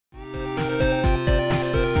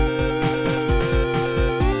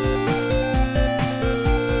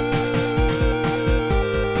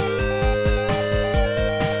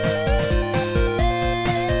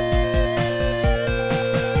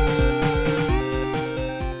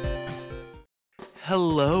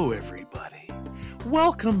Hello everybody,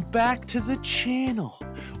 welcome back to the channel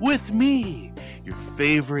with me, your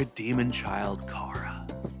favorite demon child, Chara.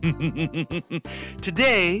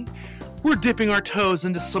 Today, we're dipping our toes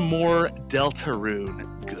into some more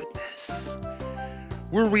Deltarune goodness.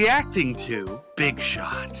 We're reacting to Big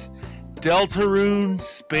Shot, Deltarune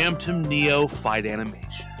Spamton Neo fight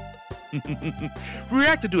animation. We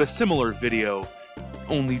reacted to a similar video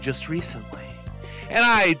only just recently. And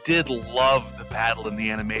I did love the battle in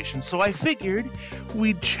the animation, so I figured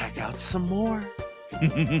we'd check out some more.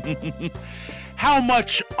 How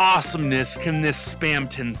much awesomeness can this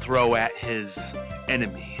Spamton throw at his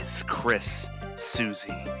enemies, Kris,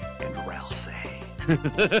 Suzie, and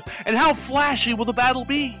Ralsei? And how flashy will the battle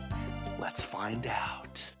be? Let's find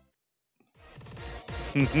out.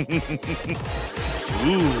 Ooh,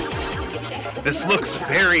 this looks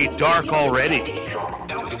very dark already.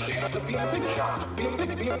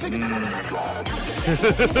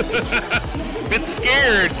 Bit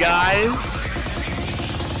scared, guys.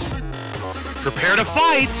 Prepare to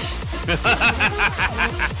fight.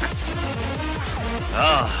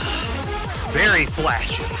 Very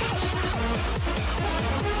flashy.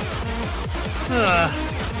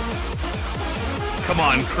 Come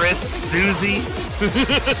on, Kris, Suzie.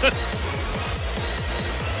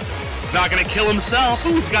 He's not gonna kill himself.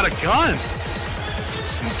 Ooh, he's got a gun.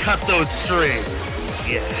 And cut those strings.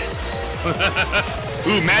 Yes.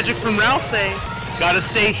 Ooh, magic from Ralsei. Gotta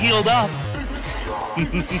stay healed up.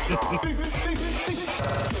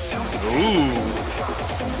 Ooh.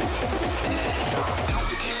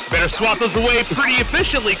 Better swat those away pretty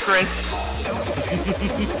efficiently, Kris.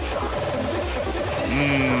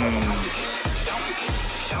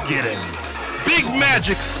 Get him. Big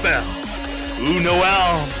magic spell. Ooh,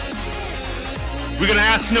 Noelle. We're gonna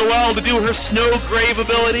ask Noelle to do her snow grave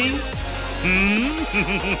ability?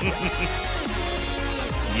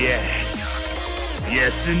 Yes.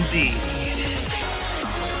 Yes, indeed.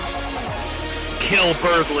 Kill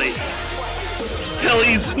Burgley. Till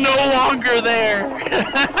he's no longer there.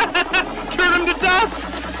 Turn him to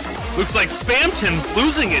dust. Looks like Spamton's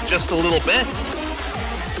losing it just a little bit.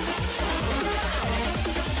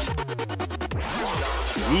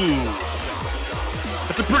 Ooh.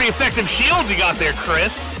 That's a pretty effective shield you got there,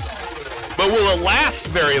 Kris. But will it last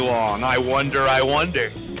very long? I wonder, I wonder.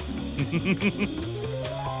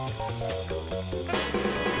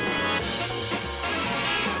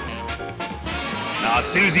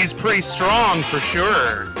 Suzie's pretty strong for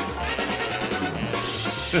sure.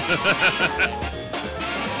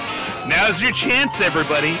 Now's your chance,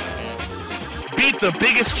 everybody. Beat the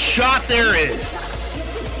biggest shot there is.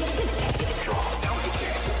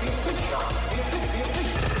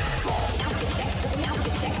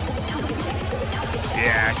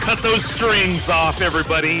 Yeah, cut those strings off,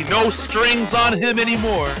 everybody. No strings on him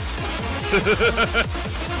anymore.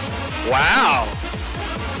 Wow.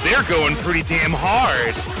 They're going pretty damn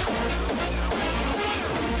hard.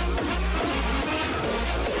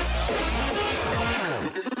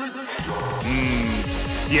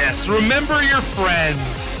 Yes, remember your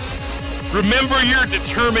friends. Remember your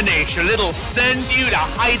determination. It'll send you to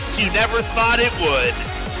heights you never thought it would.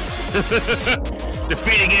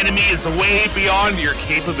 Defeating enemies is way beyond your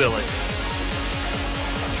capabilities.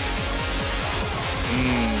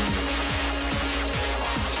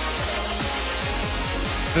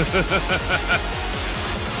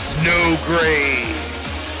 Snow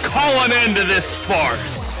grave. Call an end to this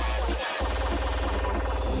farce.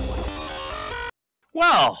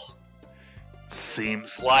 Well,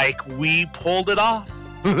 seems like we pulled it off.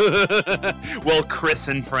 Well, Kris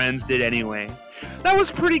and friends did anyway. That was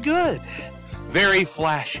pretty good. Very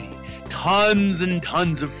flashy. Tons and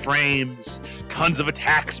tons of frames. Tons of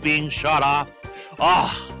attacks being shot off.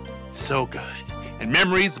 Ah, so good. And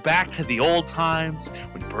memories back to the old times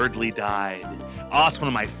when Burgley died. Oh, it's one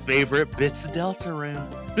of my favorite bits of Deltarune.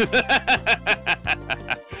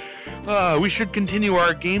 We should continue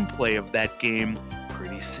our gameplay of that game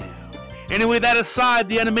pretty soon. Anyway, that aside,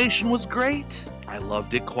 the animation was great. I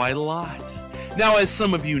loved it quite a lot. Now, as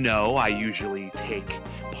some of you know, I usually take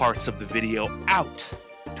parts of the video out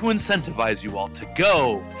to incentivize you all to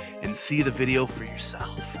go and see the video for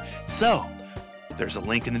yourself. So, there's a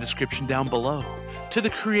link in the description down below to the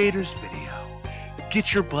creator's video.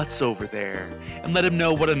 Get your butts over there and let him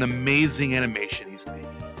know what an amazing animation he's made.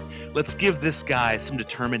 Let's give this guy some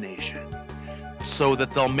determination so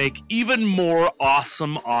that they'll make even more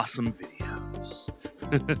awesome videos.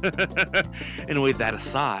 Anyway, that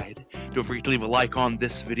aside, don't forget to leave a like on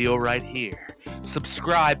this video right here.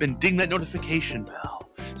 Subscribe and ding that notification bell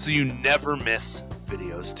so you never miss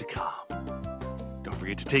videos to come. Don't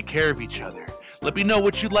forget to take care of each other. Let me know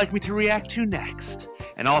what you'd like me to react to next,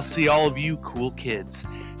 and I'll see all of you cool kids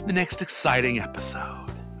in the next exciting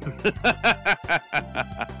episode.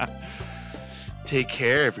 Take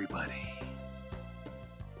care, everybody.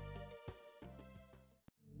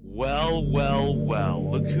 Well, well, well,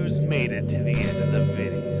 look who's made it to the end of the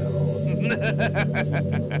video.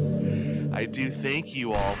 I do thank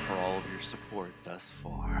you all for all of your support thus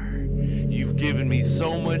far. You've given me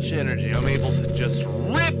so much energy, I'm able to just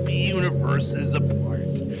rip universes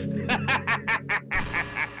apart.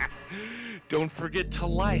 Don't forget to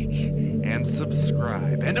like and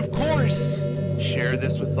subscribe. And of course, share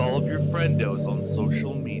this with all of your friendos on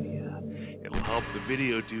social media. It'll help the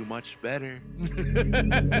video do much better.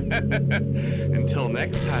 Until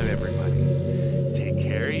next time, everybody, take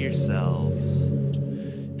care of yourselves.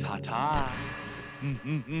 Ta-ta.